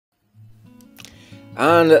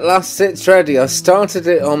And at last it's ready. I started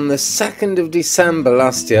it on the 2nd of December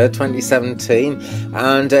last year, 2017,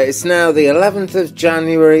 and it's now the 11th of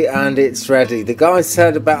January and it's ready. The guy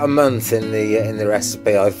said about a month in the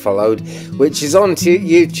recipe I followed, which is on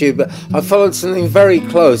YouTube. But I followed something very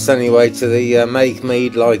close anyway to the Make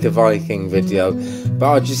Mead Like a Viking video.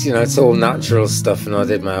 But I just, it's all natural stuff, and I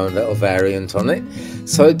did my own little variant on it.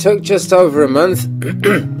 So it took just over a month,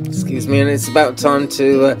 excuse me, and it's about time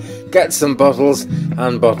to get some bottles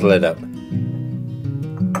and bottle it up.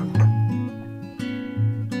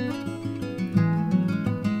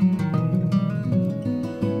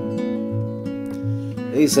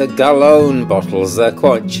 These are gallon bottles. They're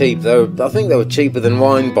quite cheap. I think they were cheaper than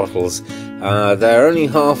wine bottles. They're only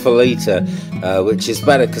half a litre, which is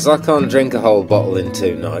better because I can't drink a whole bottle in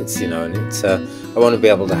 2 nights, and it's I want to be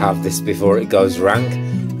able to have this before it goes rank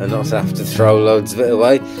and not have to throw loads of it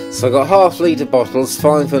away. So I got half litre bottles,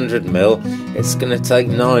 500ml. It's going to take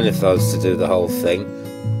 9 of those to do the whole thing.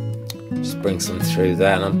 Just bring some through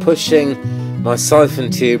there, and I'm pushing my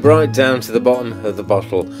siphon tube right down to the bottom of the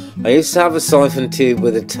bottle. I used to have a siphon tube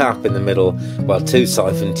with a tap in the middle, well, 2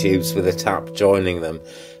 siphon tubes with a tap joining them,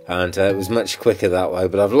 and it was much quicker that way,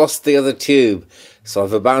 but I've lost the other tube, so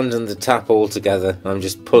I've abandoned the tap altogether. I'm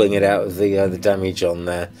just pulling it out of the demi-john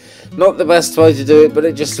there. Not the best way to do it, but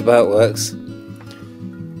it just about works.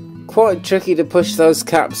 Quite tricky to push those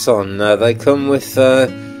caps on. They come with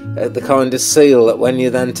the kind of seal that when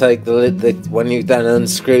you then take the lid, when you then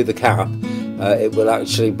unscrew the cap, it will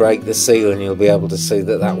actually break the seal, and you'll be able to see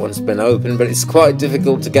that that one's been opened. But it's quite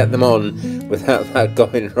difficult to get them on without that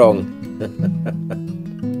going wrong.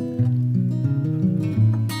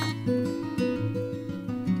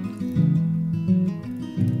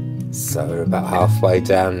 So we're about halfway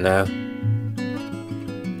down now.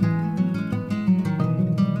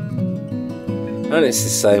 And it's the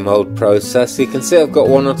same old process. You can see I've got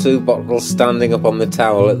 1 or 2 bottles standing up on the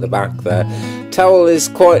towel at the back there. Towel is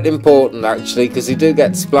quite important actually, because you do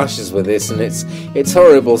get splashes with this, and it's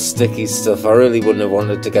horrible sticky stuff. I really wouldn't have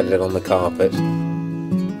wanted to get it on the carpet.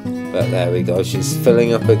 But there we go, she's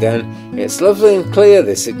filling up again. It's lovely and clear,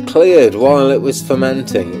 this. It cleared while it was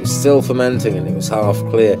fermenting. It was still fermenting and it was half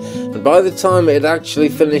clear. And by the time it had actually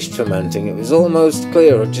finished fermenting, it was almost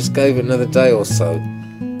clear. I just gave it another day or so.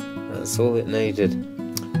 That's all it needed.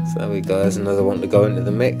 So there we go, there's another one to go into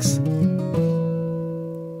the mix.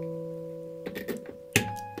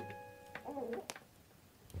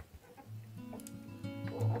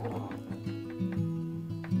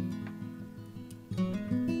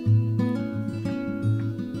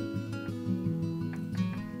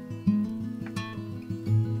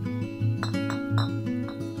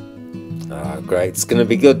 Great, it's going to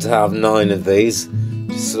be good to have 9 of these.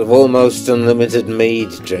 Just sort of almost unlimited mead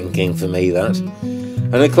drinking for me, that.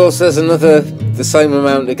 And of course there's the same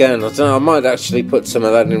amount again. I don't know, I might actually put some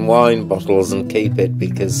of that in wine bottles and keep it,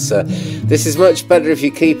 because this is much better if you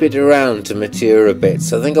keep it around to mature a bit.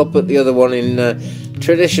 So I think I'll put the other one in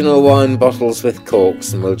traditional wine bottles with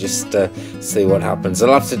corks, and we'll just see what happens.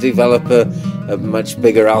 I'll have to develop a much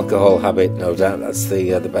bigger alcohol habit, no doubt. That's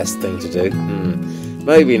the best thing to do.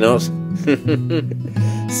 Maybe not.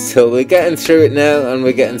 Still, we're getting through it now, and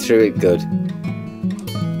we're getting through it good.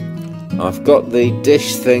 I've got the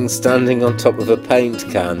dish thing standing on top of a paint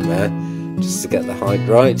can there, just to get the height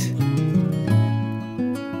right.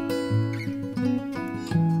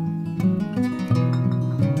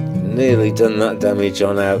 Nearly done that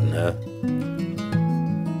demi-john out now.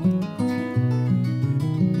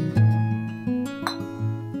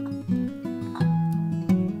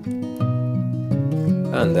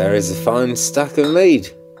 And there is a fine stack of mead.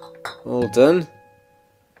 All done.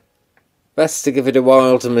 Best to give it a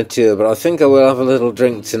while to mature, but I think I will have a little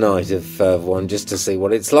drink tonight of one, just to see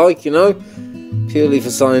what it's like, Purely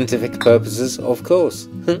for scientific purposes, of course.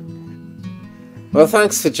 Well,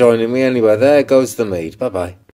 thanks for joining me anyway. There goes the mead. Bye-bye.